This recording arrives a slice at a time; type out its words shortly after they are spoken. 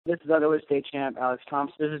This is otherwise state champ Alex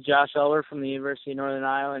Thompson. This is Josh Elwer from the University of Northern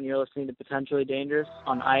Iowa, and you're listening to Potentially Dangerous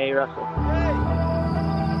on IAwrestle.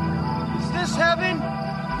 Hey, is this heaven?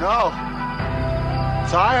 No,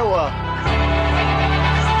 it's Iowa.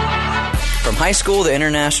 From high school to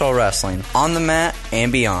international wrestling, on the mat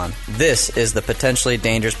and beyond, this is the Potentially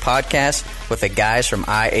Dangerous podcast with the guys from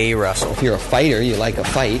IAwrestle. If you're a fighter, you like a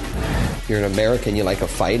fight. If you're an American, you like a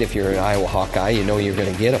fight. If you're an Iowa Hawkeye, you know you're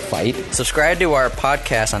going to get a fight. Subscribe to our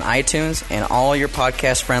podcast on iTunes and all your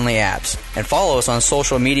podcast-friendly apps. And follow us on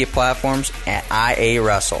social media platforms at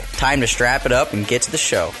IAwrestle. Time to strap it up and get to the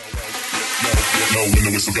show.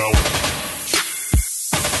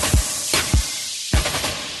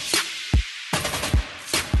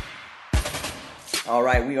 All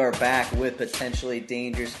right, we are back with Potentially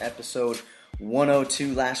Dangerous episode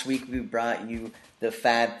 102. Last week we brought you the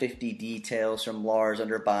Fab 50 details from Lars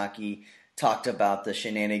Underbaki, talked about the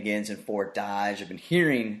shenanigans in Fort Dodge. I've been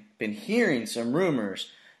hearing some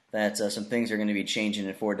rumors that some things are going to be changing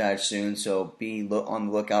in Fort Dodge soon, so be on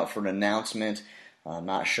the lookout for an announcement. I'm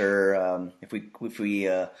not sure if we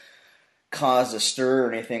caused a stir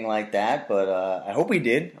or anything like that, but I hope we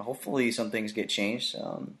did. Hopefully some things get changed.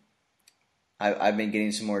 I've been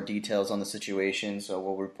getting some more details on the situation, so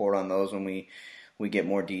we'll report on those when we get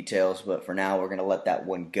more details. But for now, we're going to let that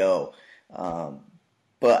one go.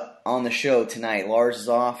 But on the show tonight, Lars is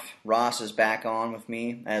off. Ross is back on with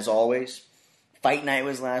me, as always. Fight night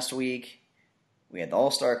was last week. We had the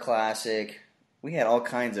All-Star Classic. We had all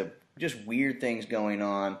kinds of just weird things going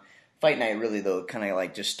on. Fight night really, though, kind of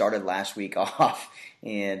like just started last week off,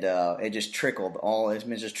 and it just trickled. It's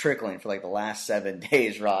been just trickling for like the last 7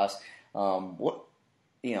 days, Ross. How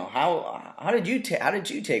did you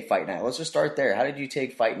take Fight Night? Let's just start there. How did you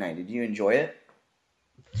take Fight Night? Did you enjoy it?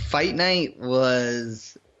 Fight Night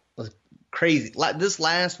was crazy. This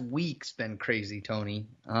last week's been crazy, Tony.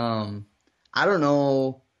 I don't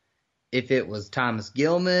know if it was Thomas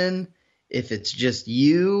Gilman, if it's just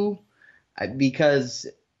you, because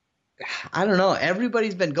I don't know.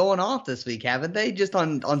 Everybody's been going off this week, haven't they? Just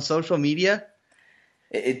on social media.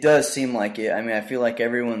 It does seem like it. I mean, I feel like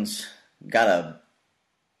everyone's got to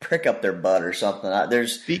prick up their butt or something.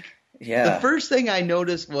 The first thing I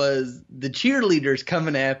noticed was the cheerleaders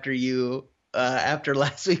coming after you after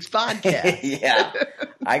last week's podcast. Yeah,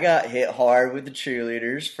 I got hit hard with the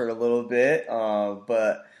cheerleaders for a little bit,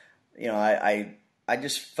 but I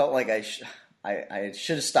just felt like I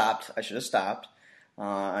should have stopped. I should have stopped.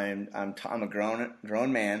 I'm a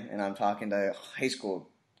grown man, and I'm talking to high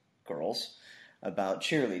school girls about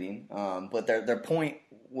cheerleading, but their point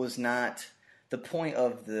was not the point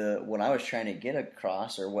of what I was trying to get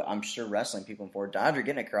across, or what I'm sure wrestling people in Fort Dodge are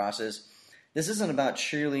getting across is this isn't about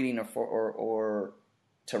cheerleading or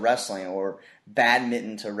to wrestling, or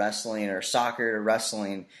badminton to wrestling, or soccer to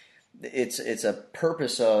wrestling. It's a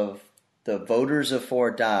purpose of the voters of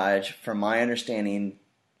Fort Dodge, from my understanding.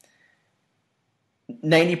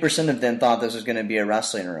 90% of them thought this was going to be a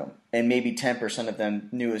wrestling room, and maybe 10% of them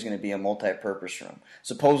knew it was going to be a multi-purpose room.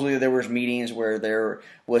 Supposedly there was meetings where there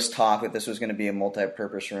was talk that this was going to be a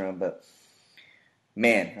multi-purpose room, but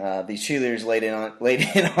man, these cheerleaders laid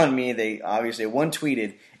in on me. They obviously, one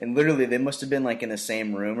tweeted, and literally they must have been like in the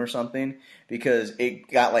same room or something, because it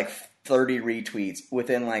got like 30 retweets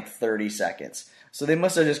within like 30 seconds. So they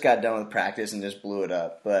must have just got done with practice and just blew it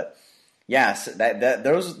up. But yes,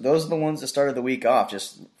 those are the ones that started the week off,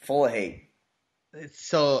 just full of hate.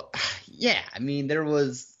 So, yeah, I mean, there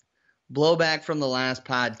was blowback from the last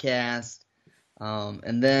podcast.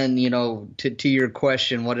 And then, to your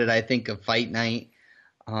question, what did I think of Fight Night?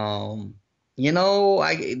 There's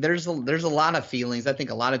a lot of feelings. I think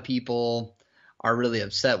a lot of people are really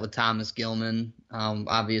upset with Thomas Gilman.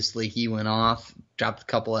 Obviously, he went off, dropped a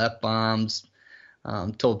couple F-bombs,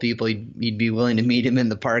 told people he'd be willing to meet him in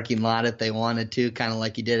the parking lot if they wanted to, kind of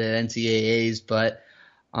like he did at NCAA's. But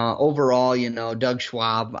overall, Doug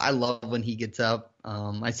Schwab, I love when he gets up.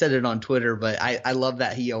 I said it on Twitter, but I love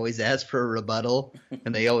that he always asks for a rebuttal,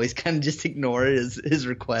 and they always kind of just ignore his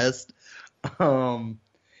request. And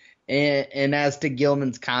as to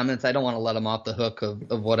Gilman's comments, I don't want to let him off the hook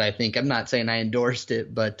of what I think. I'm not saying I endorsed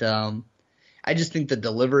it, but I just think the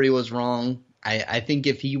delivery was wrong. I think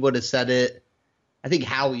if he would have said it, I think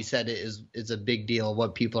how he said it is a big deal.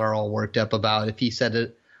 What people are all worked up about. If he said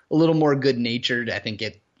it a little more good-natured,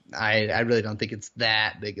 I really don't think it's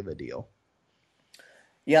that big of a deal.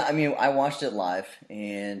 Yeah, I mean, I watched it live,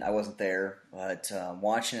 and I wasn't there, but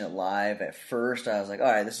watching it live, at first I was like, all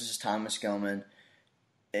right, this is just Thomas Gilman,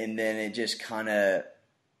 and then it just kind of,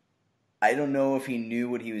 I don't know if he knew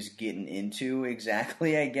what he was getting into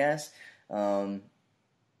exactly, I guess.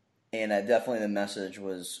 And definitely the message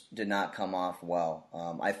did not come off well.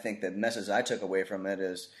 I think the message I took away from it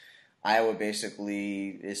is Iowa basically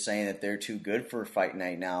is saying that they're too good for Fight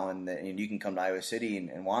Night now, and you can come to Iowa City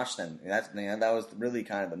and watch them. And that was really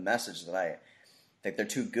kind of the message that I think they're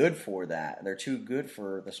too good for that. They're too good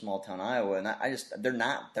for the small town Iowa, and they're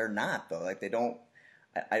not though. Like I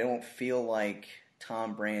don't feel like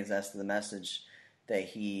Tom Brains, that's the message that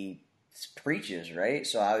he preaches, right?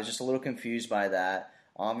 So I was just a little confused by that.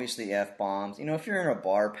 Obviously, F-bombs. If you're in a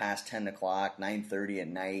bar past 10 o'clock, 9:30 at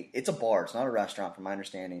night, it's a bar. It's not a restaurant, from my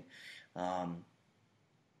understanding. And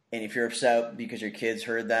if you're upset because your kids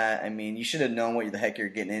heard that, I mean, you should have known what the heck you're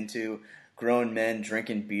getting into. Grown men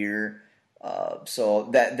drinking beer. So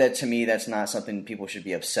that to me, that's not something people should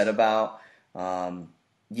be upset about.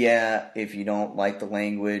 Yeah, if you don't like the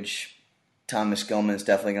language, Thomas Gilman's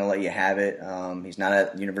definitely going to let you have it. He's not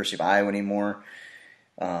at the University of Iowa anymore.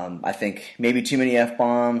 I think maybe too many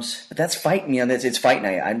F-bombs, but that's fight. It's Fight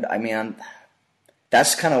Night.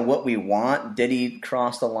 That's kind of what we want. Did he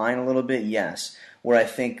cross the line a little bit? Yes. Where I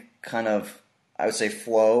think I would say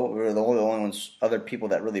Flo were the only other people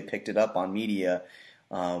that really picked it up on media,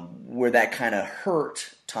 where that kind of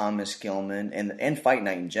hurt Thomas Gilman and Fight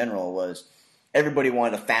Night in general was everybody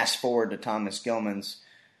wanted to fast forward to Thomas Gilman's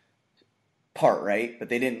part, right? But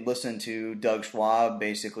they didn't listen to Doug Schwab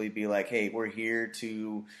basically be like, hey, we're here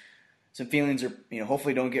to, some feelings are,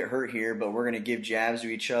 hopefully don't get hurt here, but we're going to give jabs to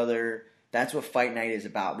each other. That's what Fight Night is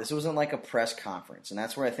about. This wasn't like a press conference, and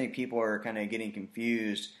that's where I think people are kind of getting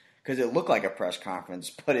confused because it looked like a press conference,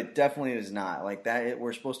 but it definitely is not. Like that,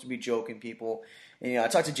 we're supposed to be joking people. And, I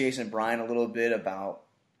talked to Jason Bryan a little bit about,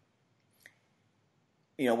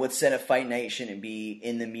 what's said at Fight Night shouldn't be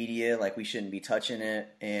in the media, like we shouldn't be touching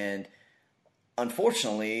it, and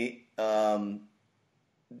unfortunately,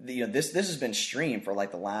 this has been streamed for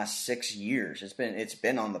like the last 6 years. It's been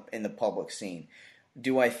in the public scene.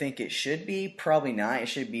 Do I think it should be? Probably not. It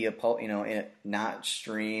should be not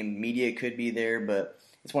streamed. Media could be there, but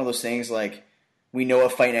it's one of those things like we know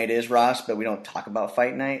what Fight Night is, Ross, but we don't talk about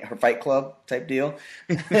Fight Night or Fight Club type deal.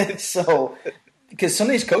 So, because some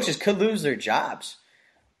of these coaches could lose their jobs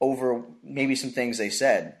over maybe some things they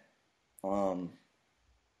said.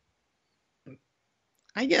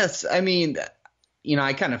 I guess, I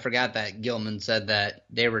kind of forgot that Gilman said that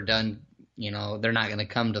they were done, they're not going to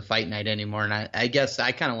come to Fight Night anymore. And I guess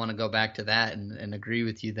I kind of want to go back to that and agree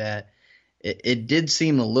with you that it did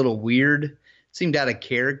seem a little weird. It seemed out of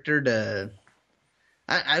character to,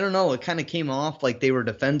 I don't know, it kind of came off like they were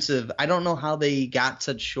defensive. I don't know how they got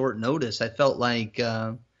such short notice. I felt like,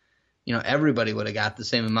 everybody would have got the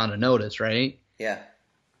same amount of notice, right? Yeah.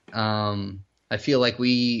 I feel like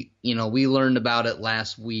we learned about it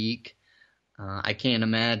last week. I can't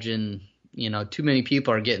imagine, too many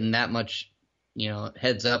people are getting that much,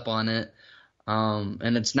 heads up on it.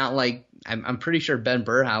 And it's not like, I'm pretty sure Ben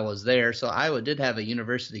Burhow was there. So Iowa did have a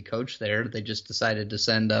university coach there. They just decided to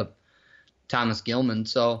send up Thomas Gilman.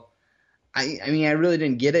 So, I really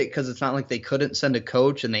didn't get it because it's not like they couldn't send a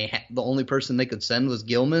coach and the only person they could send was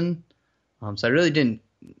Gilman. So I really didn't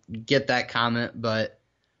get that comment, but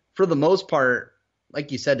for the most part,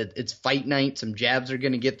 like you said, it's Fight Night. Some jabs are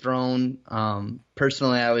going to get thrown.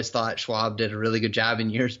 Personally, I always thought Schwab did a really good job in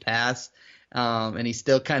years past. And he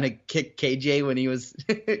still kind of kicked KJ when he was –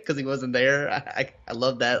 because he wasn't there. I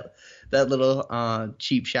love that little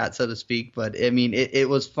cheap shot, so to speak. But, it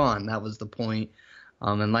was fun. That was the point.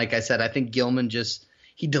 And like I said, I think Gilman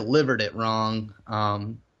he delivered it wrong.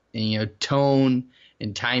 And, tone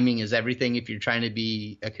and timing is everything if you're trying to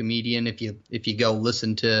be a comedian. If you go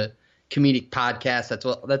listen to comedic podcasts,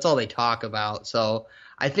 that's all they talk about. So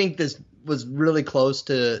I think this was really close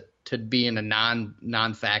to being a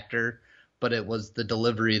non-factor, but it was the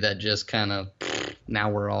delivery that just kind of now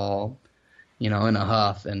we're all in a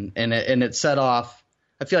huff, and it set off,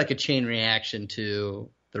 I feel like, a chain reaction to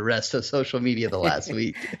the rest of social media the last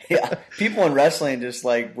week. Yeah, people in wrestling just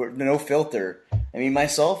like no filter.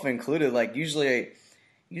 Myself included. Like usually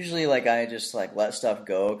like I just like let stuff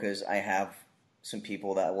go because I have some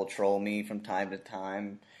people that will troll me from time to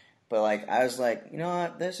time. But like I was like, you know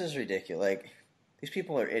what, this is ridiculous. Like these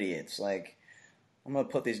people are idiots. Like I'm gonna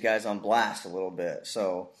put these guys on blast a little bit.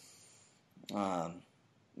 So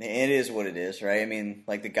it is what it is, right?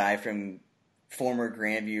 Like the guy from former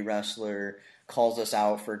Grandview wrestler calls us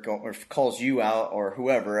out or calls you out or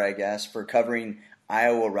whoever, I guess, for covering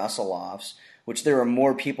Iowa wrestle-offs, which there were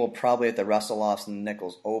more people probably at the wrestle-offs than the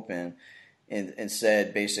Nichols Open, and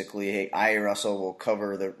said basically, hey, IAwrestle will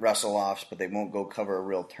cover the wrestle-offs, but they won't go cover a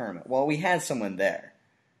real tournament. Well, we had someone there,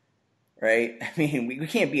 right? I mean, we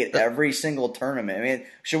can't be at every single tournament. I mean,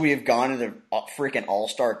 should we have gone to the freaking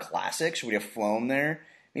All-Star Classic? Should we have flown there?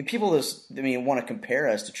 I mean, people want to compare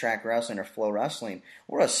us to Track Wrestling or Flow Wrestling.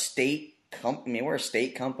 We're a state company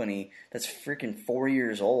that's freaking 4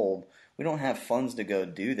 years old. We don't have funds to go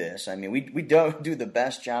do this. I mean, we don't do the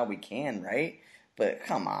best job we can, right? But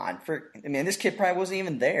come on, this kid probably wasn't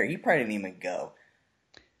even there. He probably didn't even go.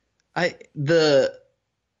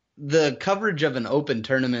 The coverage of an open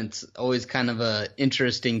tournament's always kind of a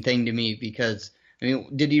interesting thing to me because, I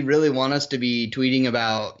mean, did he really want us to be tweeting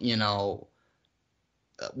about,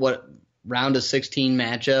 what round of 16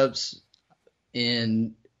 matchups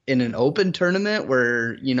in an open tournament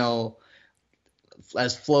where,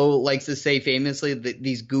 as Flo likes to say famously,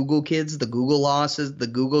 these Google kids, the Google losses, the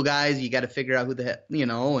Google guys, you got to figure out who the heck,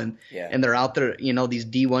 and they're out there, these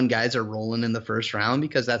D1 guys are rolling in the first round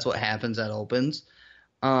because that's what happens at opens.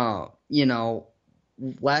 Last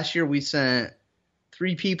year we sent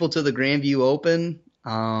 3 people to the Grandview Open,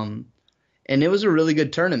 and it was a really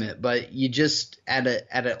good tournament, but you just at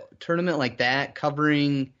a tournament like that,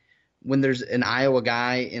 covering when there's an Iowa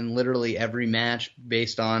guy in literally every match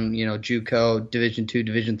based on, JUCO, Division II,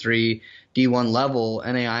 Division III, D1 level,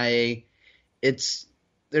 NAIA, there's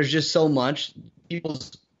just so much. People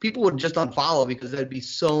would just unfollow because there'd be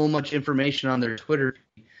so much information on their Twitter.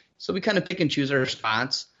 So we kind of pick and choose our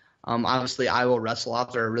spots. Obviously, Iowa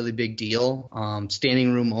wrestle-offs are a really big deal.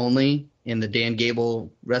 Standing room only in the Dan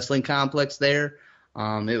Gable Wrestling Complex there.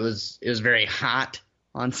 It was very hot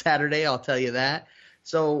on Saturday, I'll tell you that.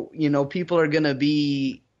 So, people are going to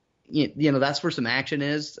be, that's where some action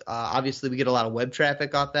is. Obviously, we get a lot of web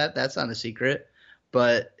traffic off that. That's not a secret.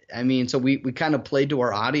 But, I mean, so we kind of played to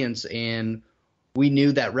our audience, and we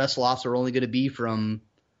knew that wrestle-offs are only going to be from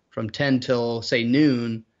 10 till, say,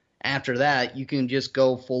 noon. After that, you can just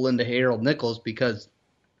go full into Harold Nichols because,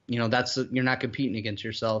 you're not competing against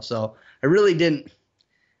yourself. So I really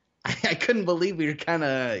I couldn't believe we were kind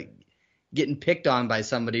of getting picked on by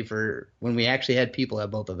somebody for when we actually had people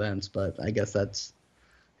at both events, but I guess that's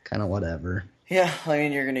kind of whatever. Yeah, I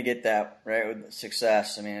mean, you're going to get that, right, with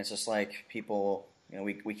success. I mean, it's just like people,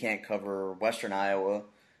 we can't cover Western Iowa.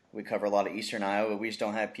 We cover a lot of Eastern Iowa. We just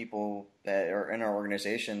don't have people that are in our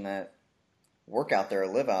organization that work out there or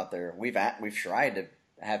live out there. We've tried to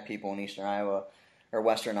have people in Eastern Iowa or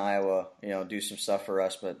Western Iowa, do some stuff for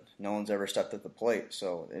us, but no one's ever stepped at the plate.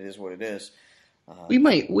 So it is what it is. We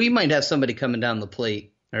might have somebody coming down the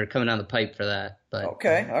plate or coming down the pipe for that. But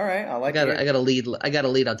okay, all right. I got a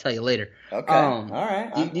lead. I'll tell you later. Okay, all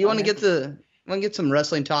right. Do you want to get some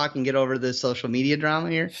wrestling talk and get over this social media drama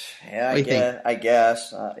here? Yeah, I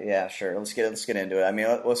guess. Yeah, sure. Let's get into it. I mean,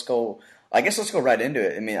 let's go. I guess let's go right into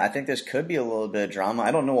it. I mean, I think this could be a little bit of drama.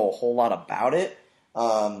 I don't know a whole lot about it.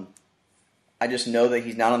 I just know that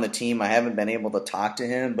he's not on the team. I haven't been able to talk to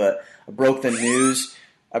him, but I broke the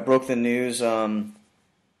news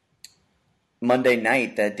Monday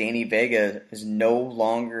night that Danny Vega is no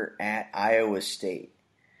longer at Iowa State.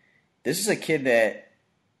 This is a kid that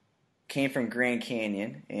came from Grand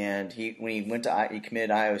Canyon, and when he committed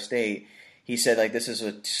to Iowa State, he said this is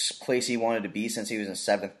a place he wanted to be since he was in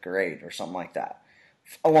 7th grade or something like that.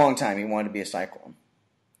 A long time he wanted to be a Cyclone.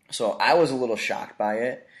 So I was a little shocked by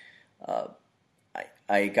it.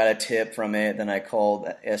 I got a tip from it. Then I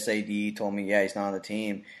called SAD, told me, yeah, he's not on the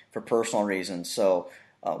team for personal reasons. So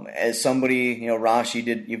as somebody, Ross,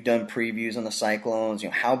 you've done previews on the Cyclones.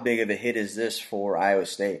 How big of a hit is this for Iowa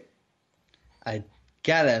State? I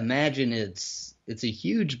gotta imagine it's a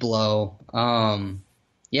huge blow.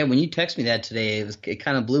 Yeah, when you text me that today, it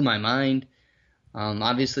kind of blew my mind.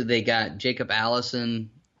 Obviously, they got Jacob Allison,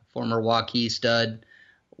 former Waukee stud,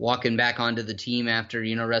 walking back onto the team after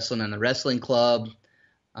wrestling on the wrestling club,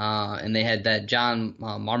 and they had that John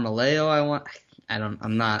Marmaleo.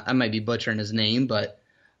 I might be butchering his name, but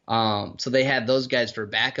so they had those guys for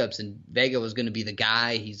backups, and Vega was going to be the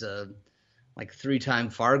guy. He's a 3-time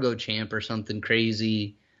Fargo champ or something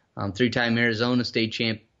crazy, 3-time Arizona State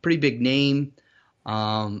champ, pretty big name.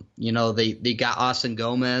 They got Austin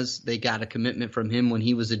Gomez. They got a commitment from him when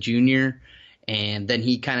he was a junior, and then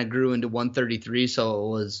he kind of grew into 133. So it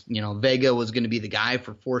was, Vega was going to be the guy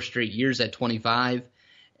for 4 straight years at 25.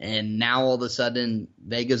 And now all of a sudden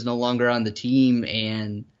Vega's no longer on the team,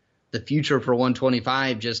 and the future for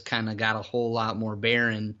 125 just kind of got a whole lot more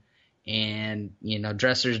barren. And,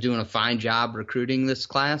 Dresser's doing a fine job recruiting this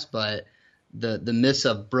class, but the miss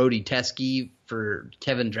of Brody Teske for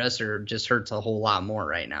Kevin Dresser just hurts a whole lot more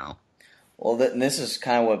right now. Well, this is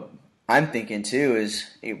kind of what I'm thinking too.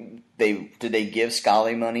 Did they give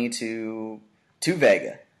Scully money to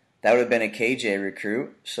Vega? that would have been a KJ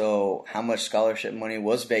recruit. So how much scholarship money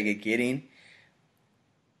was Vega getting?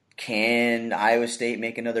 Can Iowa State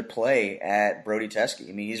make another play at Brody Teske?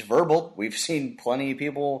 I mean, he's verbal. We've seen plenty of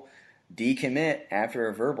people decommit after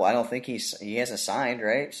a verbal. I don't think he hasn't signed,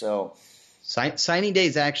 right? So signing day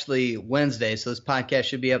is actually Wednesday, so this podcast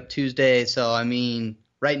should be up Tuesday. So, I mean,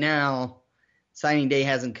 right now, signing day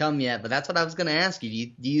hasn't come yet, but that's what I was going to ask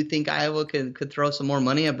you. Do you think Iowa could throw some more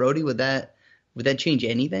money at Brody? Would that change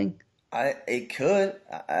anything? It could.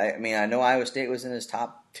 I mean, I know Iowa State was in his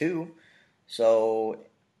top 2, so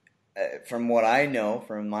from what I know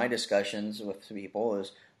from my discussions with people,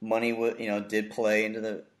 is money did play into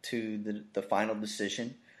the final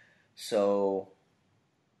decision. So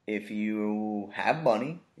if you have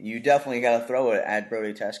money, you definitely got to throw it at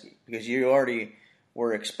Brody Teske, because you already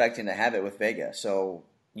were expecting to have it with Vega. So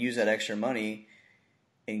use that extra money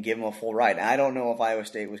and give him a full ride. I don't know if Iowa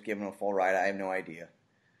State was giving him a full ride. I have no idea.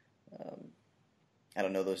 I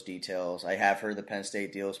don't know those details. I have heard the Penn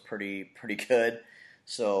State deal is pretty good.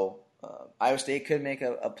 So Iowa State could make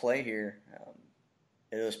a play here.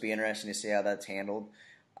 It'll just be interesting to see how that's handled.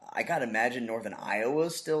 I got to imagine Northern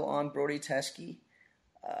Iowa's still on Brody Teske.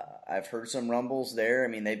 I've heard some rumbles there. I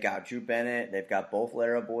mean, they've got Drew Bennett. They've got both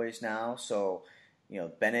Lara boys now. So,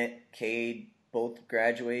 Bennett, Cade, both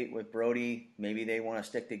graduate with Brody. Maybe they want to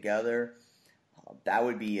stick together. That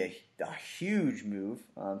would be a huge move,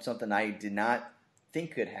 something I did not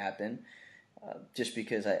think could happen, just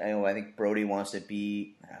because I think Brody wants to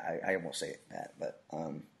be, I won't say that, but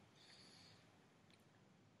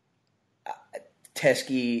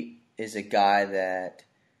Teske is a guy that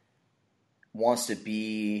wants to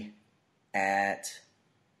be at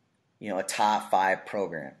a top 5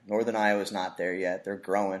 program. Northern Iowa's not there yet. They're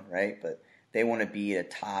growing, right? But they want to be a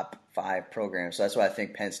top 5 program. So that's why I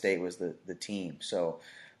think Penn State was the team. So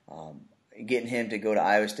getting him to go to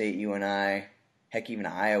Iowa State, UNI, heck, even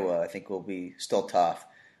Iowa, I think will be still tough.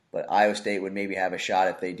 But Iowa State would maybe have a shot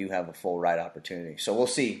if they do have a full ride opportunity. So we'll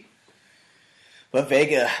see. But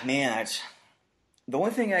Vega, man, the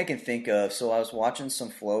only thing I can think of, so I was watching some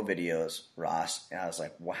flow videos, Ross, and I was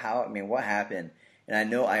like, wow, what happened? And I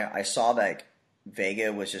know I saw that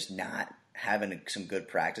Vega was just not having some good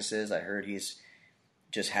practices. I heard he's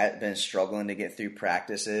just been struggling to get through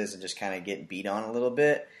practices and just kind of getting beat on a little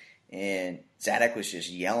bit. And Zadok was just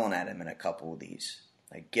yelling at him in a couple of these,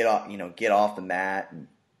 like get off the mat. And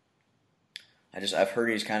I've heard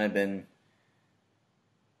he's kind of been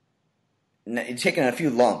taking a few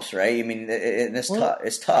lumps, right? I mean, it's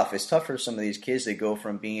tough. It's tough for some of these kids to go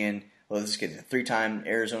from being, this kid's a 3-time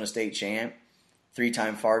Arizona State champ,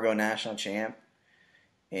 3-time Fargo national champ,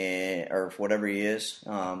 or whatever he is,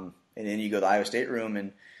 and then you go to the Iowa State room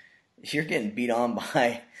and you're getting beat on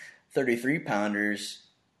by 33-pounders,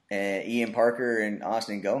 Ian Parker and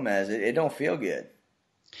Austin Gomez. It don't feel good.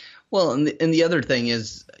 Well, and the other thing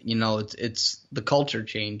is, it's the culture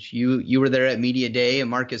change. You were there at Media Day, and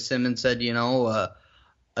Marcus Simmons said, a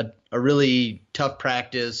really tough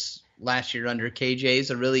practice last year under KJ is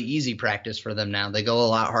a really easy practice for them now. They go a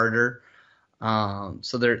lot harder.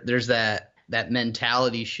 So there's that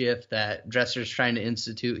mentality shift that Dresser's trying to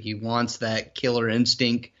institute. He wants that killer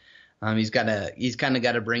instinct. He's kind of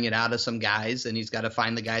got to bring it out of some guys, and he's got to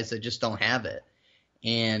find the guys that just don't have it.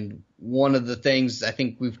 And one of the things I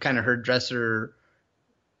think we've kind of heard Dresser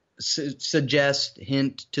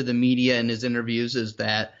hint to the media in his interviews is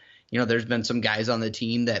that, there's been some guys on the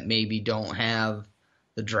team that maybe don't have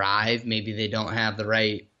the drive, maybe they don't have the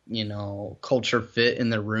right, culture fit in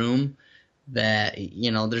the room, that,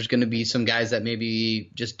 there's going to be some guys that maybe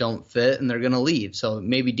just don't fit and they're going to leave. So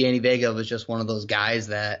maybe Danny Vega was just one of those guys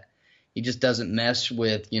that he just doesn't mesh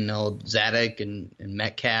with, Zadok and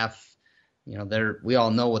Metcalf. We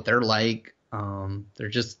all know what they're like.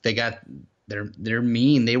 They're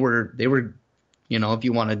mean. They were, if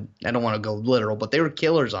you want to, I don't want to go literal, but they were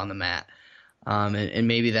killers on the mat. And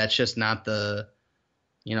maybe that's just not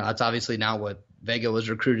that's obviously not what Vega was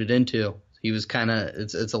recruited into. He was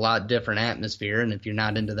it's a lot different atmosphere. And if you're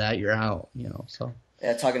not into that, you're out, so.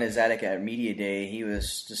 Yeah, talking to Zadok at Media Day, he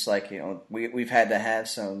was just like, we've had to have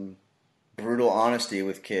some brutal honesty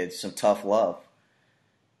with kids, some tough love.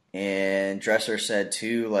 And Dresser said,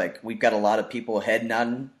 too, like, we've got a lot of people head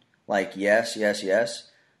nodding, like, yes, yes, yes,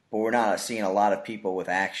 but we're not seeing a lot of people with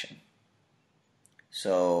action.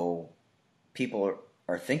 So people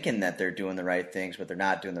are thinking that they're doing the right things, but they're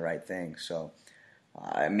not doing the right things. So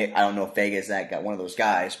I don't know if Vega's one of those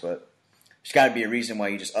guys, but there's got to be a reason why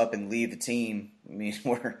you just up and leave the team. I mean,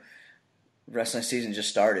 wrestling season just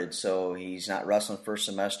started, so he's not wrestling first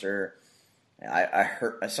semester. I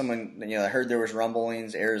heard someone, I heard there was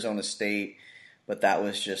rumblings, Arizona State but that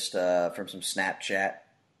was just from some Snapchat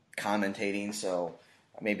commentating. So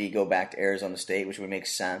maybe go back to Arizona State, which would make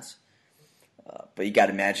sense. But you got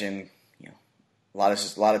to imagine, a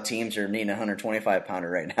lot of teams are needing a 125-pounder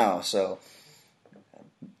right now. So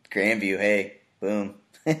Grandview, hey, boom.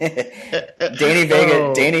 Danny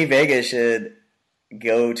Vega should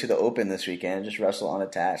go to the Open this weekend and just wrestle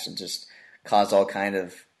unattached and just cause all kind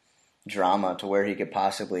of drama to where he could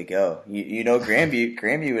possibly go.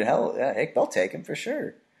 Grandview would heck, they'll take him for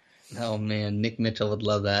sure. Oh man, Nick Mitchell would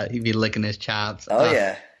love that. He'd be licking his chops. Oh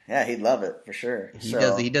yeah, he'd love it for sure.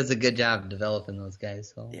 He does a good job developing those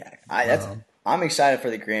guys. So yeah, I'm excited for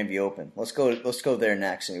the Grandview Open. Let's go there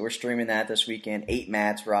next. We're streaming that this weekend. 8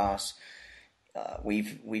 mats, Ross.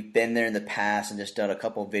 We've been there in the past and just done a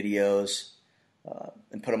couple videos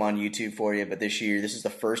and put them on YouTube for you. But this year, this is the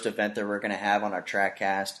first event that we're going to have on our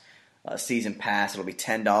TrackCast season pass. It'll be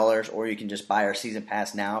 $10, or you can just buy our season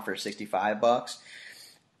pass now for $65.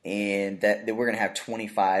 And that we're going to have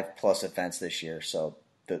 25 plus events this year. So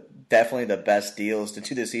definitely the best deal is to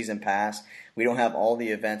do the season pass. We don't have all the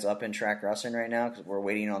events up in track wrestling right now because we're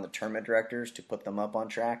waiting on the tournament directors to put them up on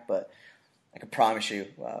track. But I can promise you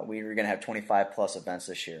we're going to have 25 plus events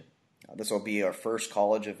this year. This will be our first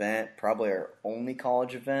college event, probably our only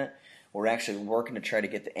college event. We're actually working to try to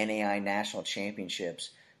get the NAI National Championships.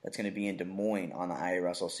 That's going to be in Des Moines on the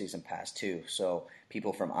IAwrestle season pass too. So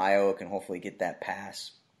people from Iowa can hopefully get that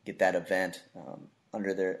pass, get that event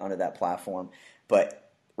under that platform.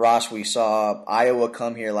 But Ross, we saw Iowa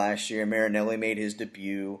come here last year. Marinelli made his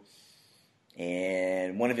debut,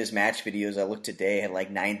 and one of his match videos I looked today had like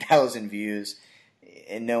 9,000 views,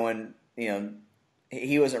 and no one,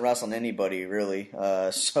 he wasn't wrestling anybody really.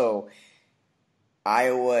 So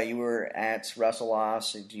Iowa, you were at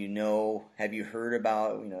Wrestle-Offs. Have you heard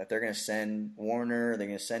about, if they're going to send Warner, are they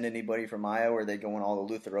going to send anybody from Iowa, or are they going all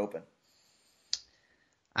the Luther Open?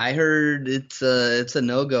 I heard it's a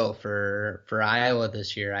no-go for Iowa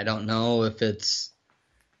this year. I don't know if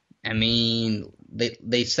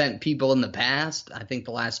they sent people in the past. I think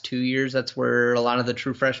the last 2 years, that's where a lot of the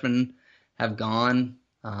true freshmen have gone.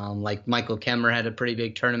 Like Michael Kemmer had a pretty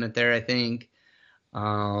big tournament there, I think.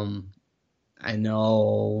 I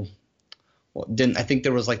know. I think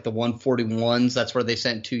there was like the 141s. That's where they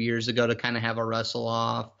sent 2 years ago to kind of have a wrestle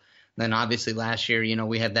off. Then obviously last year,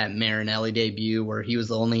 we had that Marinelli debut where he was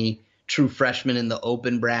the only true freshman in the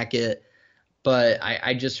open bracket. But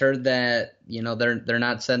I just heard that, they're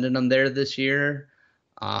not sending them there this year.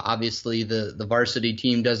 Obviously the varsity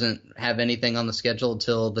team doesn't have anything on the schedule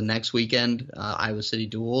until the next weekend, Iowa City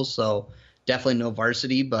duels. So definitely no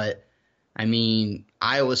varsity. But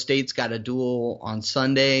Iowa State's got a duel on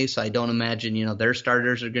Sunday, so I don't imagine, their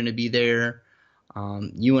starters are going to be there.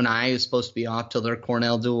 UNI is supposed to be off till their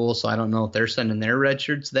Cornell duel, so I don't know if they're sending their red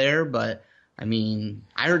shirts there. But I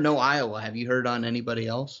heard no Iowa. Have you heard on anybody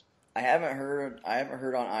else? I haven't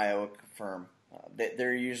heard on Iowa confirm.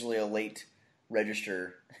 They're usually a late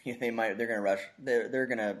register. They're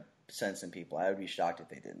gonna send some people. I would be shocked if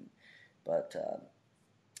they didn't. But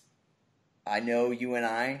I know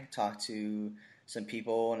UNI talked to some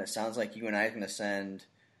people, and it sounds like UNI is going to send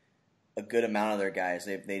a good amount of their guys.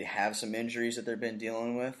 They have some injuries that they've been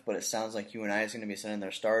dealing with, but it sounds like UNI is going to be sending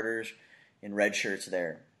their starters in red shirts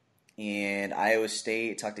there. And Iowa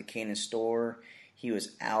State, talked to Kanan Storr. He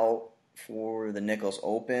was out for the Nichols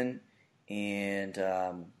Open, and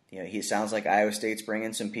he sounds like Iowa State's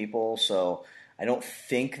bringing some people. So I don't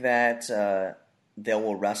think that they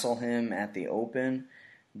will wrestle him at the Open,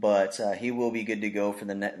 but he will be good to go for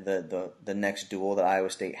the next duel that Iowa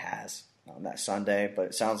State has on that Sunday. But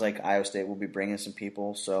it sounds like Iowa State will be bringing some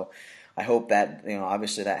people, so I hope that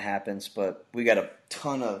obviously that happens. But we got a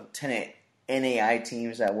ton of NAI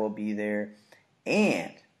teams that will be there,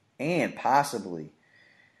 and possibly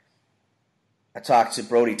I talked to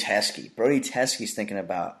Brody Teske. Brody Teske's thinking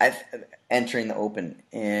about entering the Open,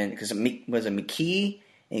 and because was it McKee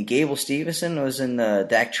and Gable Stevenson was in the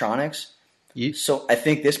Daktronics. So I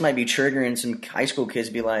think this might be triggering some high school kids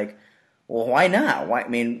to be like, well, why not?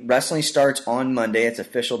 Wrestling starts on Monday. It's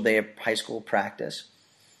official day of high school practice.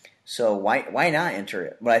 So why not enter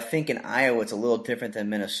it? But I think in Iowa it's a little different than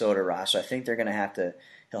Minnesota, Ross. So I think he'll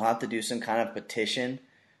have to do some kind of petition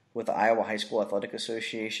with the Iowa High School Athletic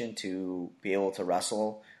Association to be able to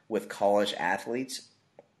wrestle with college athletes.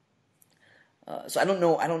 So I don't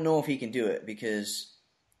know if he can do it, because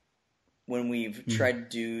when we've tried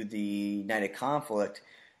to do the Night of Conflict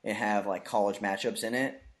and have like college matchups in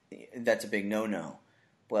it, that's a big no-no.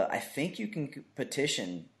 But I think you can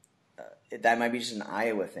petition. That might be just an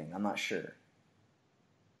Iowa thing. I'm not sure.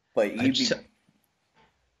 But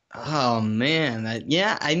oh man,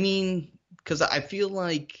 because I feel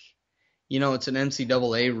like, it's an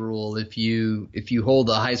NCAA rule. If you hold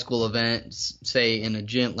a high school event, say in a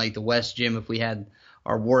gym like the West Gym, if we had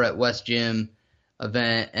our War at West Gym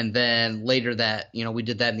event, and then later that, we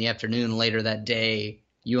did that in the afternoon, later that day,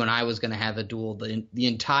 UNI was going to have a duel, the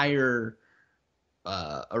entire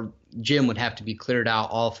gym would have to be cleared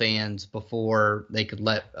out, all fans, before they could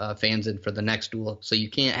let fans in for the next duel. So you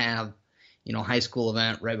can't have, high school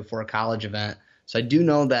event right before a college event. So I do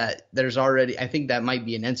know that there's already, I think that might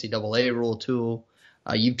be an NCAA rule too.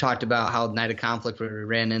 You've talked about how Night of Conflict, where we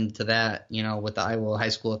ran into that, with the Iowa High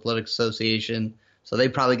School Athletics Association. So they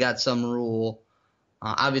probably got some rule.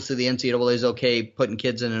 Obviously the NCAA is okay putting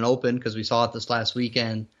kids in an open because we saw it this last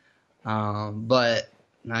weekend. But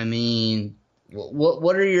I mean,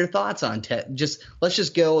 what are your thoughts on let's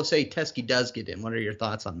just go say Teske does get in. What are your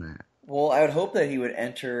thoughts on that? Well, I would hope that he would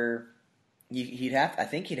enter. I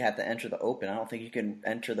think he'd have to enter the Open. I don't think you can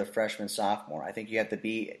enter the freshman sophomore. I think you have to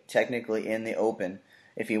be technically in the Open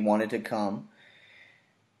if he wanted to come.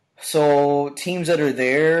 So teams that are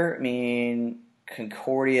there, I mean,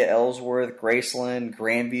 Concordia, Ellsworth, Graceland,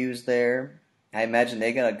 Grandview's there. I imagine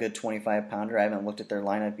they got a good 25-pounder. I haven't looked at their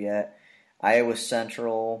lineup yet. Iowa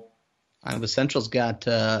Central. Iowa Central's got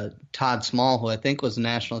Todd Small, who I think was a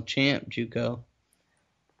national champ, JUCO.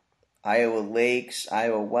 Iowa Lakes,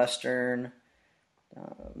 Iowa Western,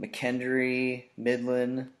 McKendree,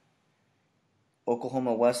 Midland,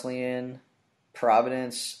 Oklahoma Wesleyan,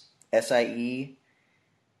 Providence, SIE,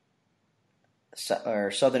 or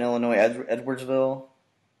Southern Illinois, Edwardsville,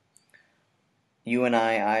 UNI,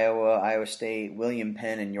 Iowa, Iowa State, William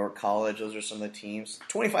Penn, and York College. Those are some of the teams.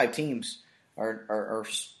 25 teams are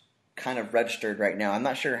kind of registered right now. I'm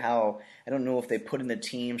not sure how. I don't know if they put in the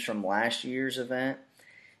teams from last year's event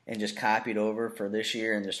and just copied over for this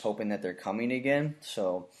year and just hoping that they're coming again.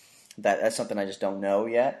 So that's something I just don't know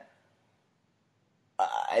yet.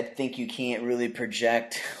 I think you can't really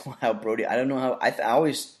project how Brody. I don't know how.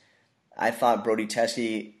 I thought Brody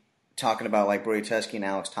Teske, talking about like Brody Teske and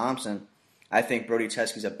Alex Thompson, I think Brody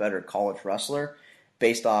Teske's a better college wrestler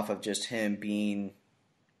based off of just him being.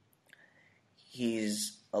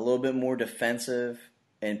 He's a little bit more defensive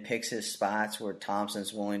and picks his spots where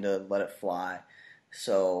Thompson's willing to let it fly.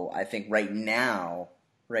 So I think right now,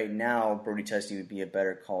 Brody Teske would be a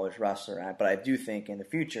better college wrestler. But I do think in the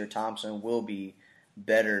future, Thompson will be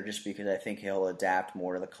better just because I think he'll adapt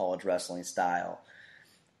more to the college wrestling style.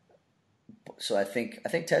 So I think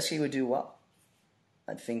Teske would do well.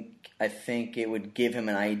 I think it would give him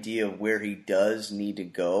an idea of where he does need to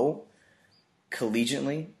go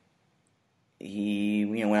collegiately. He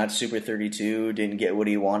went out to Super 32, didn't get what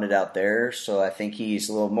he wanted out there, so I think he's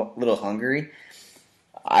a little hungry.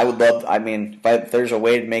 I would love. I mean, if there's a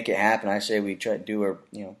way to make it happen, I say we try to do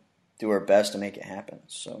our best to make it happen.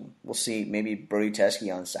 So we'll see. Maybe Brody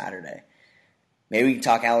Teske on Saturday. Maybe we can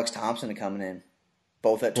talk Alex Thompson to coming in,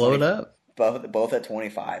 both at 20, blow it up. Both at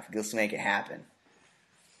 25. Let's make it happen.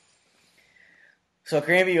 So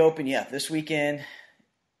Grandview Open, this weekend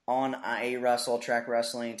on IAwrestle, track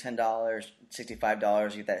wrestling, $10,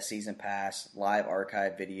 $65. You get that season pass, live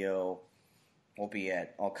archive video. We'll be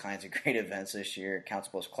at all kinds of great events this year.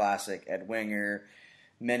 Council Post Classic, Ed Winger,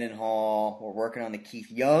 Mendenhall. We're working on the Keith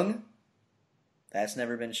Young. That's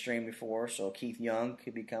never been streamed before, so Keith Young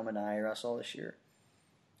could be coming to IAwrestle this year.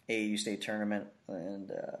 AAU State Tournament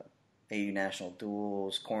and AAU National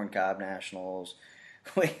Duels, Corn Cob Nationals,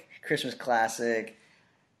 Christmas Classic,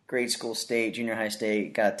 Grade School State, Junior High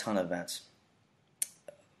State. Got a ton of events.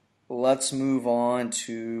 Let's move on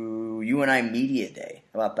to UNI Media Day.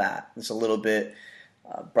 How about that? It's a little bit.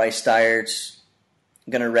 Bryce Steyert's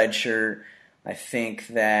going to redshirt. I think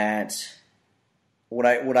that what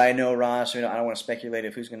I know, Ross. I don't want to speculate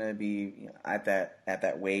if who's going to be at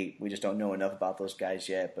that weight. We just don't know enough about those guys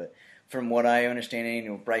yet. But from what I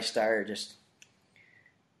understand, Bryce Steyert just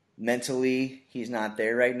mentally he's not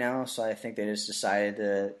there right now. So I think they just decided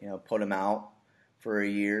to put him out for a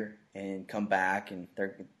year and come back, and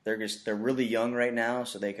they're really young right now,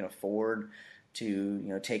 so they can afford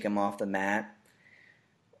to take him off the mat.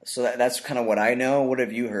 So that's kind of what I know. What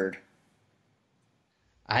have you heard?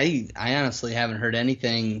 I honestly haven't heard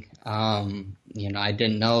anything. I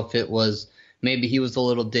didn't know if it was maybe he was a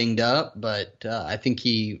little dinged up, but I think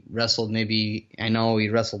he wrestled I know he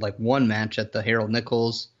wrestled like one match at the Harold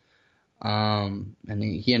Nichols, and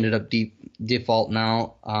he ended up defaulting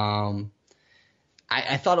out.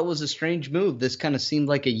 I thought it was a strange move. This kind of seemed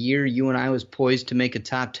like a year UNI was poised to make a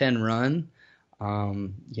top 10 run,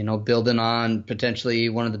 building on potentially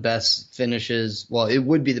one of the best finishes. Well, it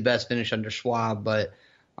would be the best finish under Schwab, but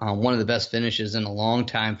one of the best finishes in a long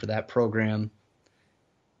time for that program.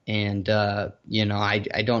 And, I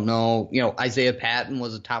don't know. Isaiah Patton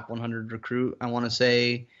was a top 100 recruit, I want to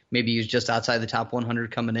say. Maybe he was just outside the top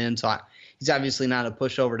 100 coming in. So he's obviously not a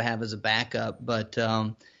pushover to have as a backup. But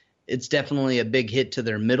it's definitely a big hit to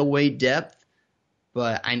their middleweight depth.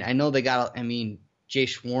 But I know they got, Jay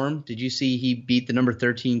Schwarm, did you see he beat the number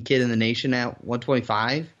 13 kid in the nation at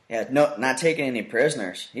 125? Yeah, no, not taking any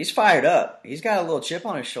prisoners. He's fired up. He's got a little chip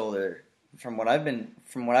on his shoulder from what I've been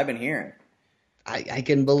hearing. I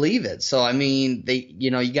can believe it. So,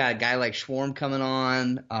 you got a guy like Schwarm coming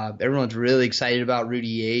on. Everyone's really excited about Rudy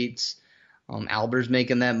Yates. Alber's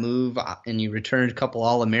making that move, and you returned a couple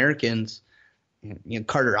All-Americans.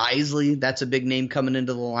 Carter Isley, that's a big name coming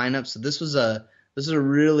into the lineup. So this is a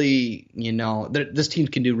really, this team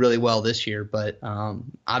can do really well this year. But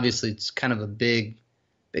obviously it's kind of a big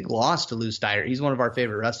loss to lose Steyer. He's one of our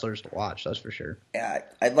favorite wrestlers to watch, that's for sure. Yeah,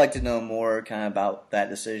 I'd like to know more kind of about that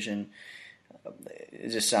decision. It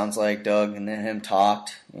just sounds like Doug and him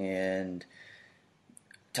talked to him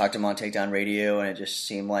on Takedown Radio, and it just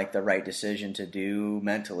seemed like the right decision to do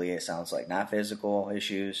mentally, it sounds like. Not physical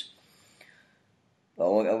issues.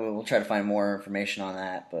 But we'll try to find more information on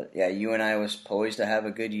that. But, yeah, UNI was poised to have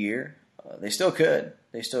a good year. They still could,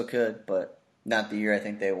 but not the year I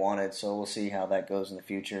think they wanted, so we'll see how that goes in the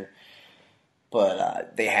future.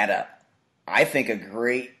 But they had I think, a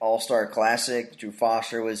great All-Star Classic. Drew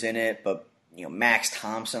Foster was in it, but Max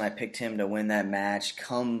Thompson, I picked him to win that match,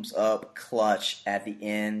 comes up clutch at the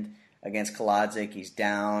end against Kolodzik. He's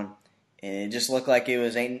down, and it just looked like it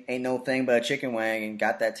was ain't no thing but a chicken wing, and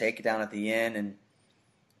got that takedown at the end and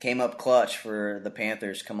came up clutch for the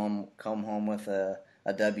Panthers. Come home with a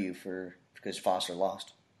W because Foster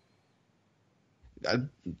lost.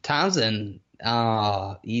 Townsend,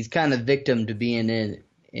 he's kind of victim to being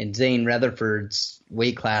in Zane Rutherford's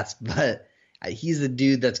weight class, but he's a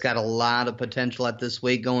dude that's got a lot of potential at this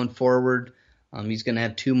weight going forward. He's going to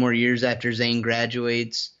have 2 more years after Zane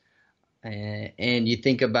graduates. And you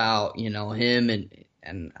think about, him,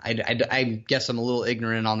 and I guess I'm a little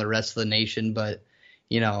ignorant on the rest of the nation, but,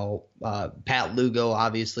 Pat Lugo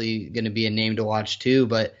obviously going to be a name to watch too,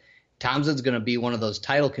 but Townsend's going to be one of those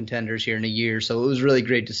title contenders here in a year. So it was really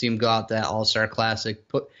great to see him go out that All-Star Classic,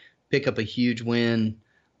 pick up a huge win.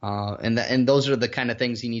 And those are the kind of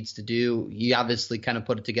things he needs to do. He obviously kind of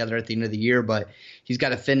put it together at the end of the year, but he's got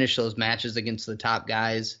to finish those matches against the top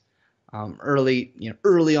guys. Early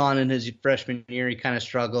on in his freshman year, he kind of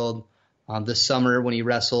struggled. This summer when he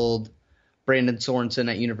wrestled Brandon Sorensen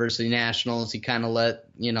at University Nationals, he kind of let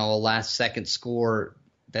a last-second score.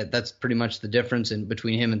 That's pretty much the difference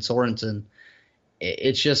between him and Sorensen.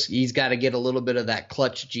 It's just he's got to get a little bit of that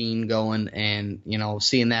clutch gene going, and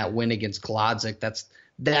seeing that win against Kolodzik,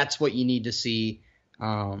 that's what you need to see.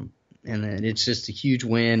 And then it's just a huge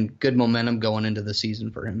win, good momentum going into the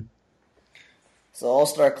season for him. So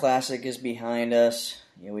All-Star Classic is behind us.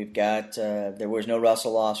 We've got there was no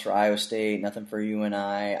wrestle-offs for Iowa State, nothing for UNI.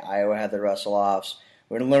 Iowa had the wrestle-offs.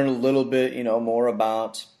 We're going to learn a little bit, more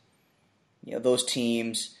about those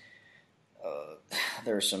teams.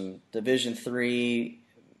 There were some Division III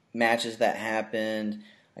matches that happened.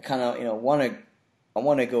 I kind of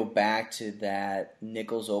want to go back to that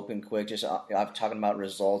Nichols Open quick. Just I'm talking about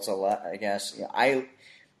results a lot, I guess.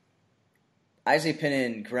 Isaiah Penn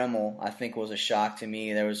and Gremmel, I think, was a shock to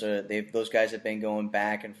me. Those guys have been going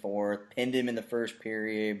back and forth. Pinned him in the first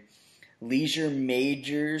period. Leisure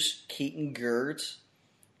Majors, Keaton Gert,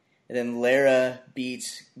 and then Lara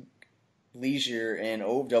beats Leisure in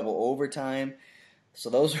double overtime.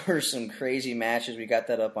 So those were some crazy matches. We got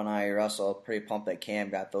that up on IAwrestle. Pretty pumped that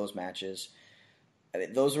Cam got those matches.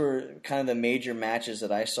 Those were kind of the major matches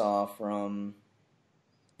that I saw from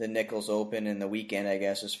the Nichols Open in the weekend, I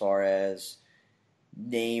guess, as far as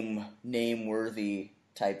name-worthy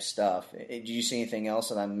type stuff. Did you see anything else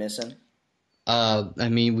that I'm missing?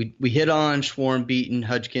 We hit on Schwarm beating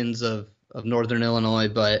Hudgkins of Northern Illinois,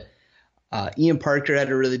 but Ian Parker had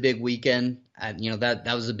a really big weekend.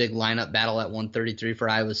 That was a big lineup battle at 133 for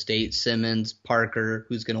Iowa State. Simmons, Parker,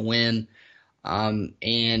 who's going to win? And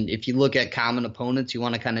if you look at common opponents, you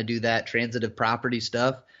want to kind of do that transitive property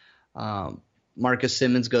stuff. Marcus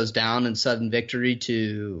Simmons goes down in sudden victory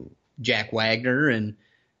to Jack Wagner, and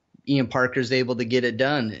Ian Parker's able to get it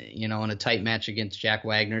done, in a tight match against Jack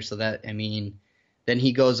Wagner. So that, then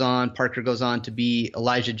Parker goes on to be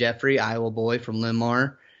Elijah Jeffrey, Iowa boy from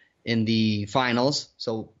Limar, in the finals.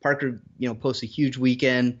 So Parker, posts a huge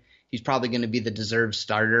weekend. He's probably going to be the deserved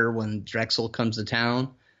starter when Drexel comes to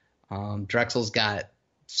town. Drexel's got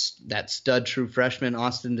that stud true freshman,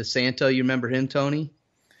 Austin DeSanto. You remember him, Tony?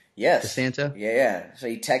 Yes. DeSanto? Yeah. So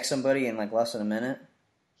he texts somebody in less than a minute?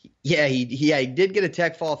 Yeah, he did get a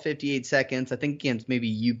tech fall 58 seconds, I think against maybe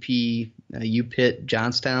UPitt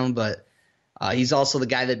Johnstown, but he's also the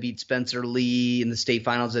guy that beat Spencer Lee in the state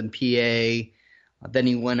finals in PA. Then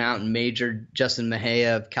he went out and majored Justin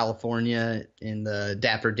Mejia of California in the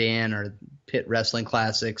Dapper Dan or Pitt Wrestling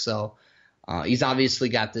Classic. So he's obviously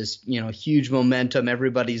got this, huge momentum.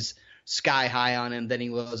 Everybody's sky high on him. Then he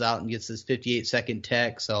goes out and gets this 58-second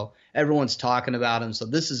tech. So everyone's talking about him. So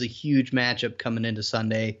this is a huge matchup coming into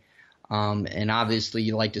Sunday. And obviously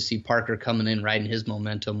you like to see Parker coming in riding his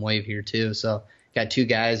momentum wave here too. So got two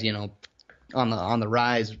guys, on the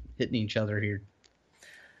rise hitting each other here.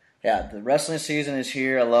 Yeah, the wrestling season is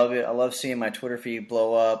here. I love it. I love seeing my Twitter feed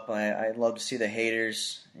blow up. I love to see the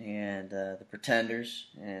haters and the pretenders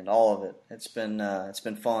and all of it. It's been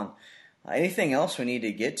fun. Anything else we need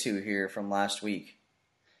to get to here from last week?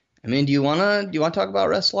 I mean, do you wanna talk about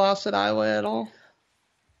wrestle-offs at Iowa at all?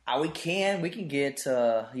 We can get.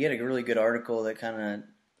 You had a really good article that kind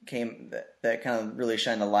of really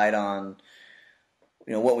shined a light on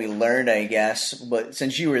what we learned, I guess. But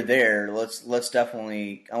since you were there, let's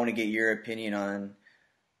definitely. I want to get your opinion on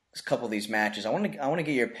a couple of these matches. I want to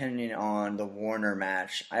get your opinion on the Warner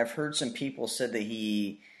match. I've heard some people said that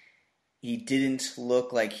he didn't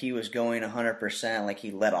look like he was going 100%. Like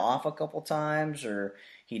he let off a couple times, or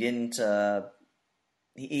he didn't.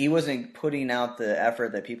 He wasn't putting out the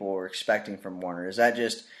effort that people were expecting from Warner. Is that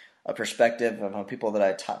just a perspective of people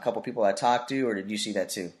that couple people I talked to, or did you see that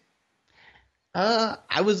too?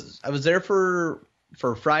 I was there for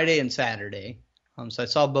Friday and Saturday, so I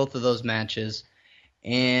saw both of those matches,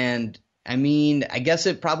 and I mean, I guess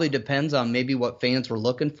it probably depends on maybe what fans were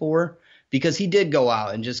looking for, because he did go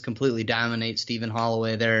out and just completely dominate Stephen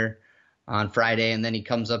Holloway there on Friday, and then he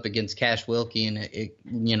comes up against Cash Wilkie, and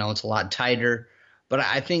it's a lot tighter. But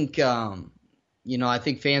I think I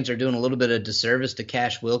think fans are doing a little bit of disservice to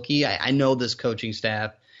Cash Wilkie. I know this coaching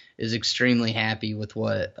staff is extremely happy with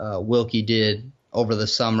what Wilkie did over the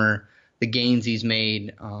summer, the gains he's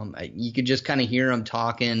made. You could just kind of hear him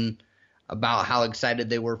talking about how excited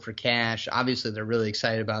they were for Cash. Obviously, they're really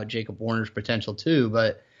excited about Jacob Warner's potential too,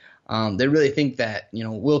 but they really think that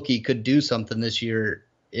Wilkie could do something this year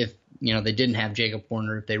if they didn't have Jacob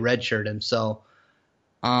Warner, if they redshirt him. So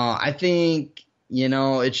I think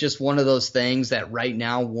it's just one of those things that right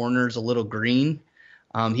now Warner's a little green.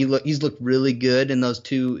 He's looked really good in those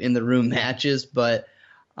two in the room matches, but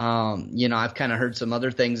I've kind of heard some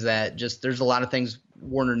other things that just there's a lot of things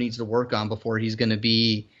Warner needs to work on before he's going to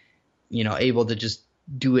be able to just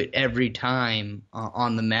do it every time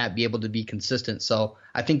on the mat, be able to be consistent. So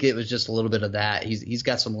I think it was just a little bit of that. He's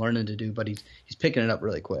got some learning to do, but he's picking it up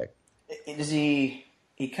really quick. Is he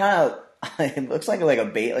kind of it looks like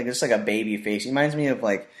just like a baby face. He reminds me of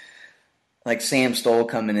like Sam Stoll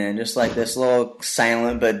coming in, just like this little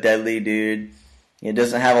silent but deadly dude. He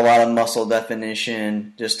doesn't have a lot of muscle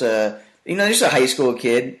definition. Just a high school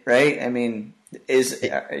kid, right? I mean,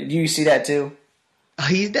 do you see that too?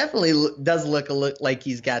 He definitely does look like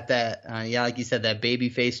he's got that, like you said, that baby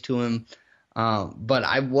face to him. But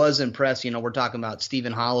I was impressed. We're talking about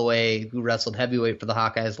Stephen Holloway, who wrestled heavyweight for the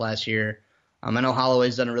Hawkeyes last year. I know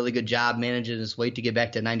Holloway's done a really good job managing his weight to get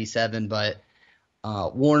back to 97, but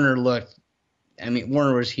Warner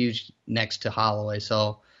was huge next to Holloway,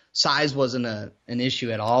 so size wasn't an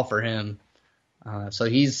issue at all for him. So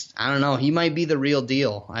I don't know, he might be the real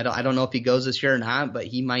deal. I don't know if he goes this year or not, but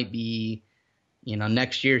he might be,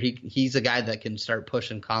 next year he's a guy that can start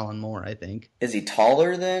pushing Colin more, I think. Is he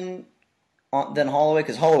taller than Holloway?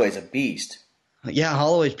 Because Holloway's a beast. Yeah,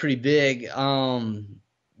 Holloway's pretty big.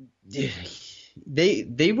 They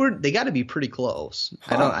got to be pretty close.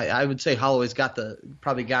 Huh. I would say Holloway's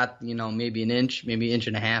probably got maybe an inch, maybe inch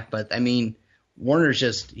and a half. But I mean,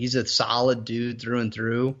 Warner's he's a solid dude through and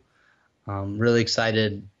through. Really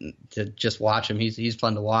excited to just watch him. He's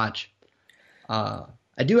fun to watch.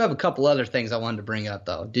 I do have a couple other things I wanted to bring up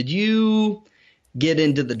though. Did you get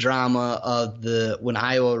into the drama of when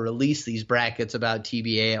Iowa released these brackets about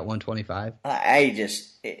TBA at 125? I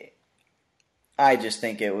just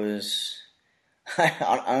think it was.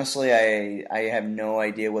 Honestly, I have no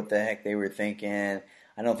idea what the heck they were thinking.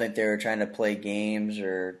 I don't think they were trying to play games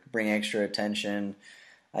or bring extra attention.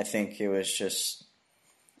 I think it was just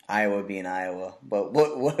Iowa being Iowa. But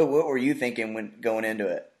what were you thinking when going into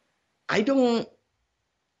it?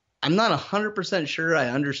 I'm not 100% sure I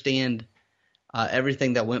understand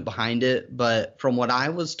everything that went behind it, but from what I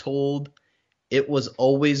was told, it was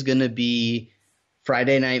always going to be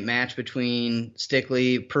Friday night match between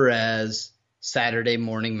Stickley, Perez, Saturday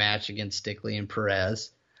morning match against Stickley and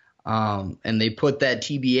Perez. And they put that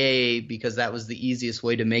TBA because that was the easiest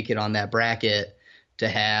way to make it on that bracket to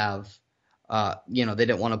have, they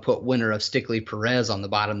didn't want to put winner of Stickley Perez on the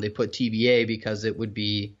bottom. They put TBA because it would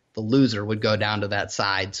be the loser would go down to that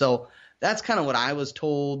side. So that's kind of what I was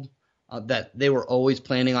told, that they were always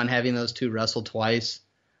planning on having those two wrestle twice.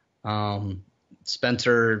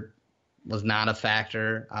 Spencer was not a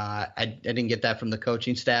factor. I didn't get that from the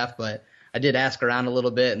coaching staff, but I did ask around a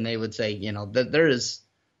little bit, and they would say, that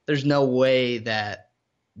there's no way that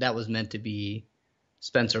was meant to be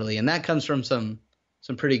Spencer Lee. And that comes from some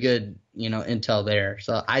pretty good, intel there.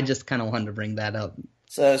 So I just kind of wanted to bring that up.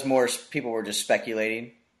 So it was more people were just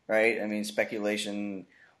speculating, right? I mean, speculation.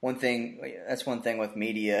 That's one thing with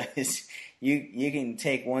media is you can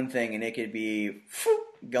take one thing and it could be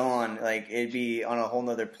gone. Like it'd be on a whole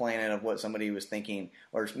nother planet of what somebody was thinking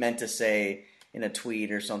or meant to say in a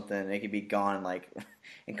tweet or something. It could be gone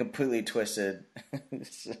and completely twisted.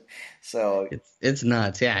 So it's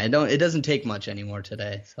nuts. Yeah, it doesn't take much anymore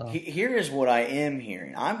today. So here is what I am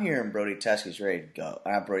hearing. I'm hearing Brody Teske's ready to go.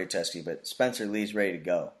 Not Brody Teske, but Spencer Lee's ready to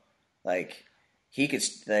go. Like he could.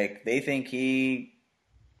 Like they think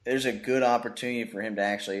there's a good opportunity for him to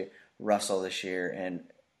actually wrestle this year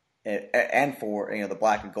and for the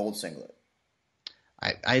black and gold singlet.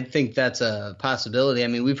 I think that's a possibility. I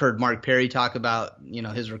mean, we've heard Mark Perry talk about,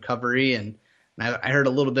 his recovery, and I heard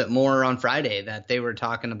a little bit more on Friday that they were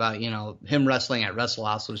talking about, him wrestling at Wrestle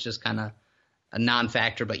House was just kind of a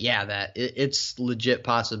non-factor. But yeah, that it's legit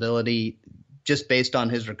possibility just based on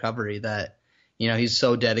his recovery that, he's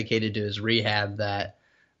so dedicated to his rehab that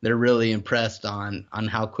they're really impressed on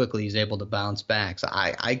how quickly he's able to bounce back. So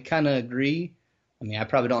I kind of agree. I mean, I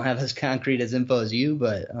probably don't have as concrete as info as you,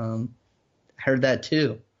 but I heard that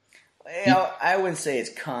too. I wouldn't say it's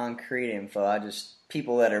concrete info. I just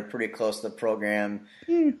people that are pretty close to the program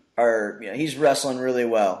are, he's wrestling really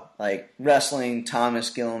well. Like wrestling Thomas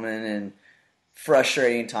Gilman and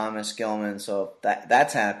frustrating Thomas Gilman. So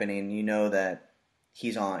that's happening. That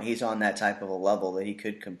he's on that type of a level that he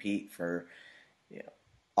could compete for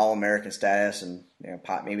All-American status and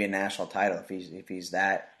maybe a national title if he's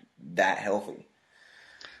that healthy.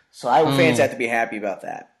 So Iowa fans have to be happy about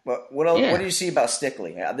that. But what do you see about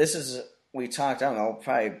Stickley? We talked, I don't know,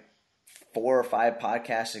 probably 4 or 5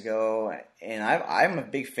 podcasts ago, and I'm a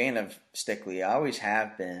big fan of Stickley. I always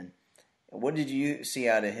have been. What did you see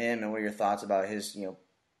out of him, and what are your thoughts about his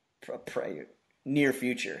near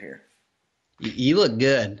future here? He looked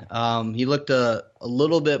good. He looked a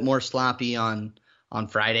little bit more sloppy on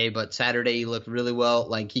Friday, but Saturday he looked really well.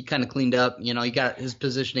 Like he kind of cleaned up. He got his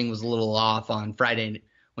positioning was a little off on Friday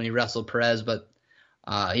when he wrestled Perez, but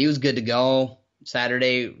he was good to go.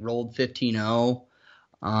 Saturday rolled 15-0.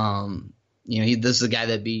 This is a guy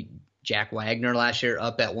that beat Jack Wagner last year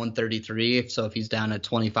up at 133. So if he's down at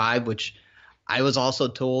 25, which I was also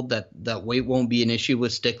told that weight won't be an issue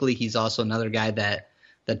with Stickley. He's also another guy that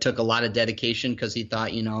took a lot of dedication because he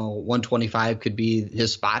thought, 125 could be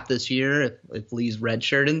his spot this year if Lee's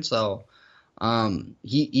redshirting. So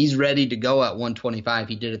he's ready to go at 125.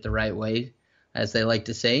 He did it the right way, as they like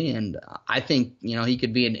to say. And I think, he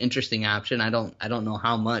could be an interesting option. I don't know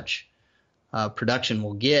how much production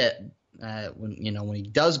we'll get when he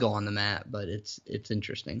does go on the mat, but it's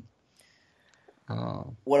interesting.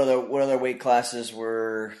 What other weight classes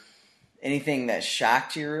were anything that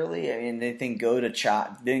shocked you really? I mean, didn't go to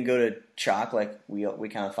chalk like we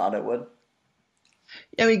kind of thought it would?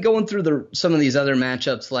 Yeah, I mean, going through some of these other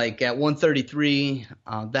matchups, like at 133,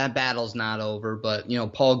 that battle's not over. But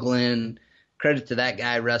Paul Glenn, credit to that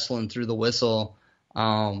guy wrestling through the whistle,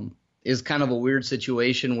 is kind of a weird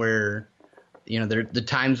situation where the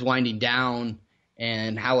time's winding down,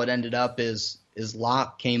 and how it ended up is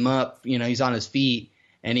Locke came up. He's on his feet,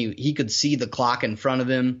 and he could see the clock in front of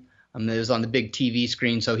him. It was on the big TV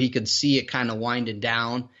screen, so he could see it kind of winding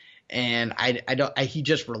down. And he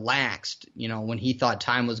just relaxed, when he thought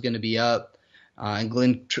time was going to be up. And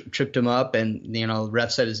Glenn tripped him up, and the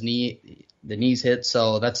ref said the knees hit,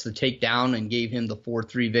 so that's the takedown and gave him the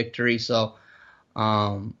 4-3 victory. So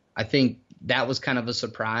I think that was kind of a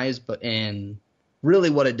surprise, and really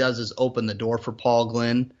what it does is open the door for Paul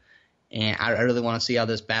Glenn. And I really want to see how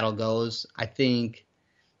this battle goes. I think,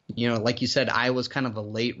 like you said, Iowa's kind of a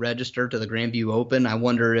late register to the Grandview Open. I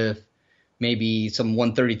wonder if maybe some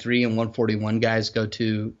 133 and 141 guys go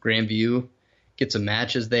to Grandview, get some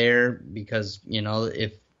matches there, because,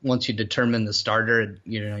 if once you determine the starter,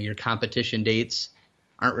 your competition dates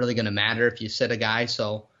aren't really going to matter if you set a guy.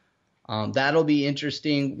 So that'll be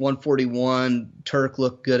interesting. 141, Turk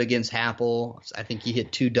looked good against Happel. I think he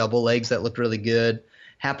hit 2 double legs that looked really good.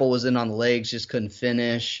 Happel was in on the legs, just couldn't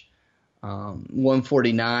finish.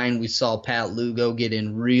 149, we saw Pat Lugo get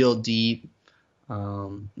in real deep.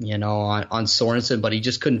 on Sorensen, but he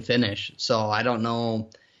just couldn't finish. So I don't know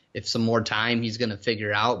if some more time he's going to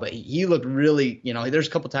figure out. But he looked really, there's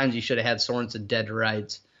a couple times he should have had Sorensen dead to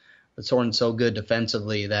rights. But Sorensen's so good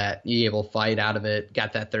defensively that he able to fight out of it,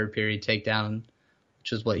 got that third period takedown,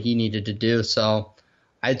 which is what he needed to do. So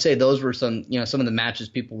I'd say those were some of the matches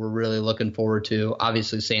people were really looking forward to.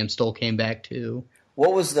 Obviously, Sam Stoll came back too.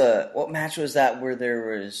 What match was that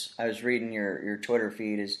where I was reading your Twitter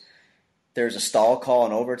feed, there's a stall call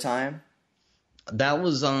in overtime? That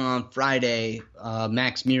was on Friday.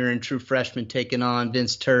 Max Murin, true freshman, taking on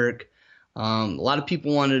Vince Turk. A lot of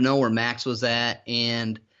people wanted to know where Max was at,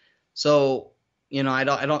 and so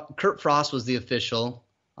Kurt Frost was the official.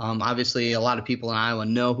 Obviously, a lot of people in Iowa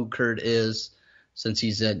know who Kurt is since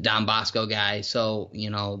he's a Don Bosco guy. So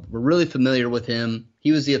we're really familiar with him.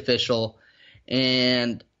 He was the official,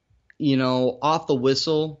 and off the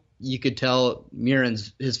whistle, you could tell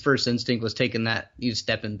Murin's his first instinct was taking that he was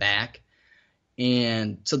stepping back.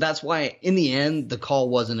 And so that's why, in the end, the call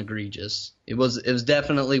wasn't egregious. It was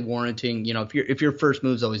definitely warranting. If your first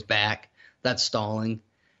move's always back, that's stalling.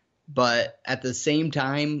 But at the same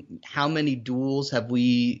time, how many duels have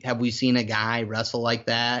we seen a guy wrestle like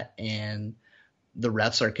that, and the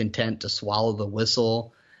refs are content to swallow the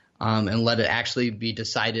whistle and let it actually be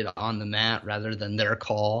decided on the mat rather than their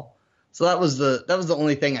call? So that was the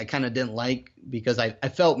only thing I kind of didn't like, because I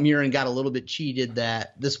felt Murin got a little bit cheated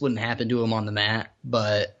that this wouldn't happen to him on the mat.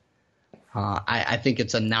 But I think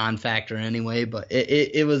it's a non-factor anyway. But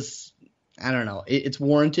it was, I don't know, it's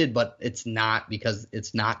warranted, but it's not, because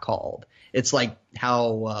it's not called. It's like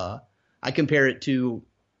how I compare it to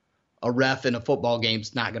a ref in a football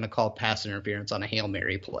game's not going to call pass interference on a Hail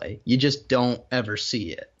Mary play. You just don't ever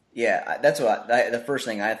see it. Yeah, that's what the first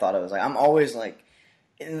thing I thought of was, like, I'm always like,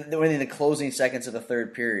 in the closing seconds of the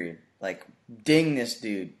third period, like, ding this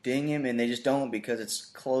dude, ding him, and they just don't, because it's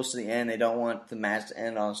close to the end. They don't want the match to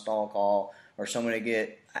end on a stall call, or someone to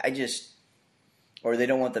get, or they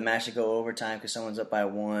don't want the match to go overtime because someone's up by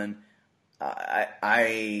one.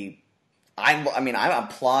 I'm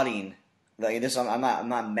applauding like this. I'm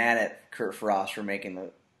not mad at Kurt Frost for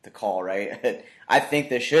making the call, right? I think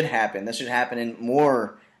this should happen. This should happen in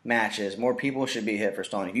more matches. More people should be hit for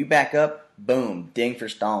stalling. If you back up, boom, ding for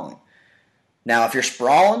stalling. Now, if you're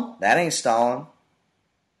sprawling, that ain't stalling.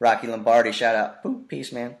 Rocky Lombardi, shout out. Boop,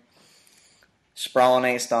 peace, man. Sprawling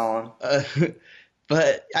ain't stalling.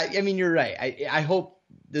 But, I mean, you're right. I hope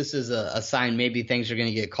this is a sign maybe things are going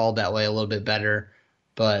to get called that way a little bit better.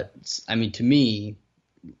 But, I mean, to me,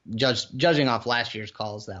 judging off last year's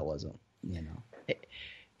calls, that wasn't,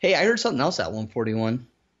 Hey, I heard something else at 141.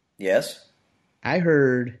 Yes? I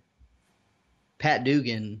heard Pat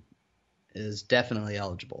Dugan is definitely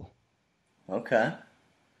eligible. Okay.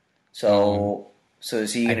 So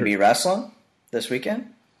is he going to be wrestling this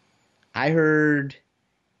weekend? I heard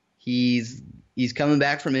he's coming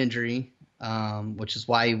back from injury, which is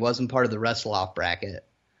why he wasn't part of the wrestle-off bracket.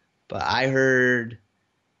 But I heard,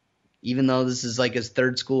 even though this is like his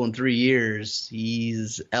third school in 3 years,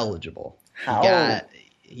 he's eligible. How?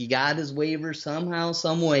 He got his waiver somehow,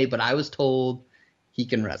 some way, but I was told he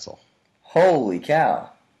can wrestle. Holy cow!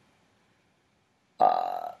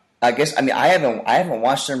 I guess I haven't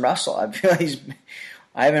watched him wrestle. I feel like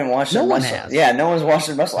I haven't watched him wrestle. Has. Yeah, no one's watched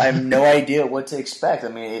him wrestle. I have no idea what to expect. I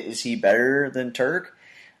mean, is he better than Turk?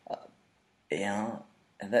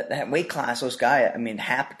 That weight class, those guys. I mean,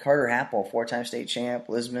 Carter Happel, 4-time state champ,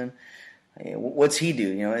 Lisbon. What's he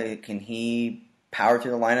do? Can he power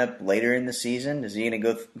through the lineup later in the season? Is he going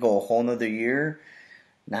to go a whole nother year?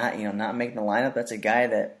 Not making the lineup. That's a guy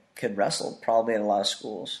that could wrestle probably at a lot of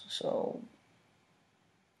schools. So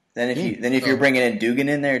then if you're bringing in Dugan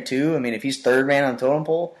in there too, I mean, if he's third man on the totem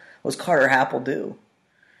pole, what's Carter Happel do?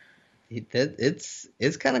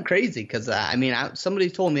 It's kind of crazy because somebody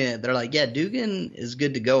told me they're like, yeah, Dugan is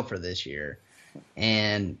good to go for this year,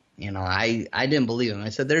 and I didn't believe him. I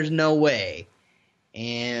said there's no way,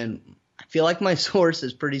 and I feel like my source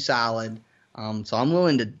is pretty solid, so I'm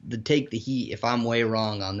willing to take the heat if I'm way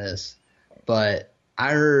wrong on this. But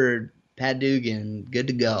I heard Pat Dugan good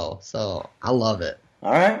to go, so I love it.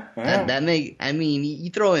 All right. You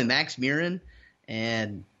throw in Max Murin,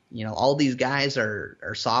 and all these guys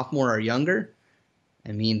are sophomore or younger.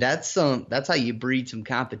 I mean, that's how you breed some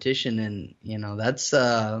competition, and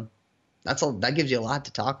that gives you a lot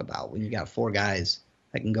to talk about when you got 4 guys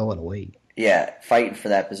that can go at a weight. Yeah, fighting for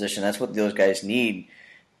that position. That's what those guys need.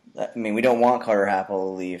 I mean, we don't want Carter Happel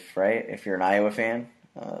to leave, right? If you're an Iowa fan,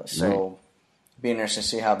 so right. Be interesting to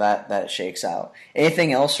see how that shakes out.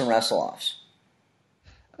 Anything else from wrestle-offs?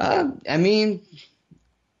 I mean,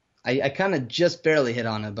 I kind of just barely hit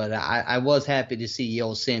on it, but I was happy to see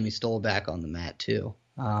old Sammy Stoll back on the mat too.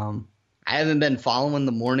 I haven't been following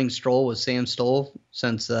the morning stroll with Sam Stoll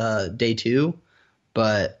since day 2,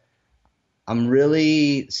 but I'm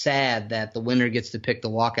really sad that the winner gets to pick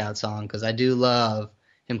the walkout song because I do love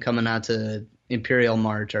him coming out to Imperial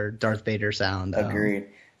March or Darth Vader sound. Agreed.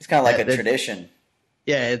 It's kind of like a tradition.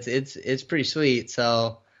 Yeah, it's pretty sweet.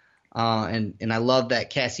 So. And I love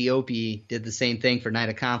that Cassiope did the same thing for Night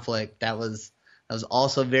of Conflict. That was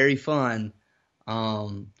also very fun.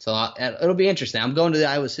 It'll be interesting. I'm going to the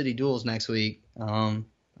Iowa City Duels next week. I'm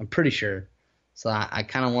pretty sure. So I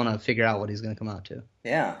kind of want to figure out what he's going to come out to.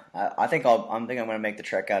 Yeah, I think I'm going to make the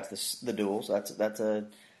trek out to the duels. That's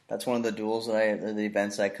one of the duels the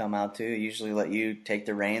events I come out to. Usually let you take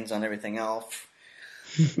the reins on everything else.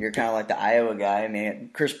 You're kind of like the Iowa guy. I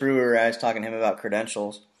mean, Chris Brewer, I was talking to him about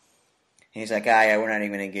credentials. He's like, we're not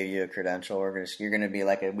even going to give you a credential. You're going to be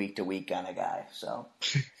like a week-to-week kind of guy. So,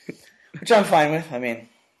 which I'm fine with. I mean,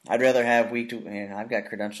 I'd rather have I've got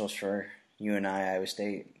credentials for UNI, Iowa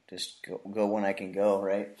State. Just go when I can go,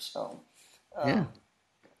 right? So, yeah.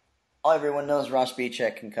 All everyone knows Ross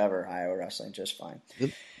Beachek can cover Iowa wrestling just fine.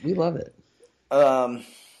 We love it. All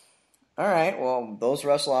right. Well, those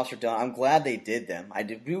wrestle-offs are done. I'm glad they did them. I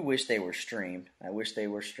do wish they were streamed. I think they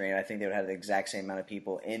would have the exact same amount of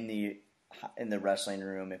people in the wrestling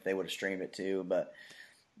room if they would have streamed it too, but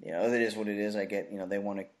it is what it is. I get, they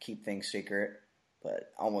want to keep things secret,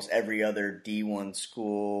 but almost every other D1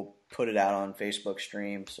 school put it out on Facebook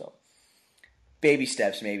stream. So baby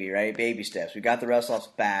steps, maybe, right? Baby steps. We got the wrestle-offs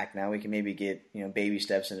back. Now we can maybe get, baby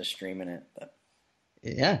steps into streaming it. But.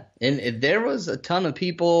 Yeah. And there was a ton of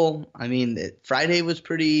people. I mean, Friday was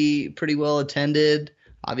pretty well attended.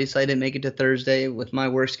 Obviously I didn't make it to Thursday with my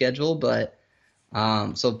work schedule, but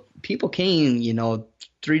so people came,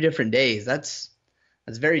 3 different days. That's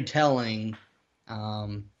very telling.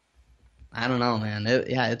 I don't know, man.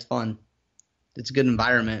 It's fun. It's a good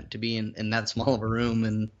environment to be in that small of a room,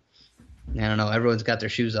 and I don't know, everyone's got their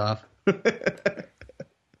shoes off.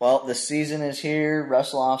 Well, the season is here.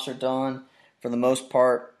 Wrestle-offs are done. For the most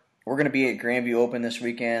part, we're going to be at Grandview Open this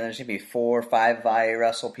weekend. There's going to be 4 or 5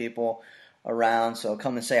 IAwrestle people around, so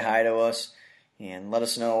come and say hi to us and let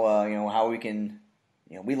us know, how we can.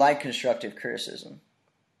 We like constructive criticism.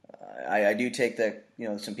 I do take that,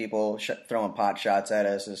 some people throwing pot shots at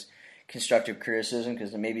us as constructive criticism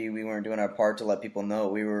because maybe we weren't doing our part to let people know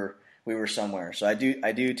we were somewhere. So I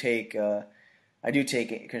do take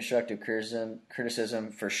constructive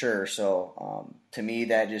criticism for sure. So to me,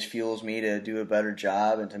 that just fuels me to do a better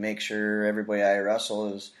job and to make sure everybody I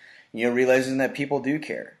wrestle is, realizing that people do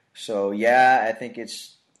care. So yeah, I think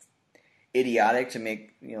it's idiotic to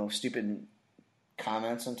make stupid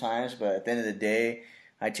comments sometimes, but at the end of the day,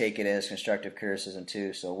 I take it as constructive criticism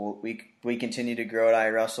too. So we continue to grow at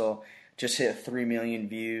IAwrestle. Just hit 3 million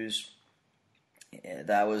views.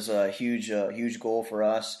 That was a huge goal for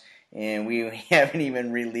us. And we haven't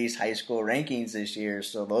even released high school rankings this year,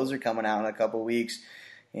 so those are coming out in a couple weeks.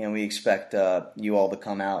 And we expect you all to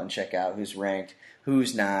come out and check out who's ranked,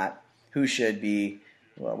 who's not, who should be.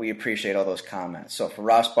 Well, we appreciate all those comments. So for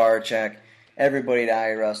Ross Barczyk, everybody at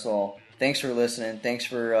IAwrestle, thanks for listening. Thanks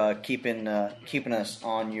for keeping us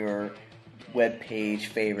on your webpage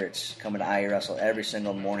favorites, coming to IAwrestle every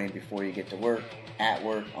single morning before you get to work, at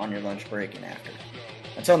work, on your lunch break, and after.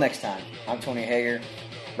 Until next time, I'm Tony Hager,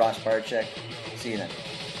 Ross Barczyk. See you then.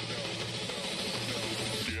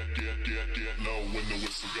 Know when the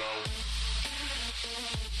whistle go.